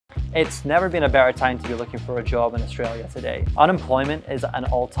It's never been a better time to be looking for a job in Australia today. Unemployment is at an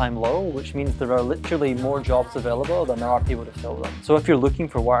all-time low, which means there are literally more jobs available than there are people to fill them. So if you're looking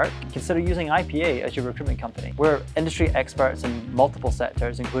for work, consider using IPA as your recruitment company. We're industry experts in multiple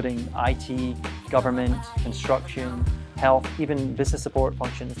sectors, including IT, government, construction, health, even business support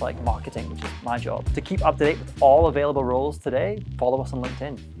functions like marketing, which is my job. To keep up to date with all available roles today, follow us on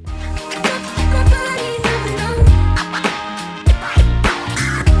LinkedIn.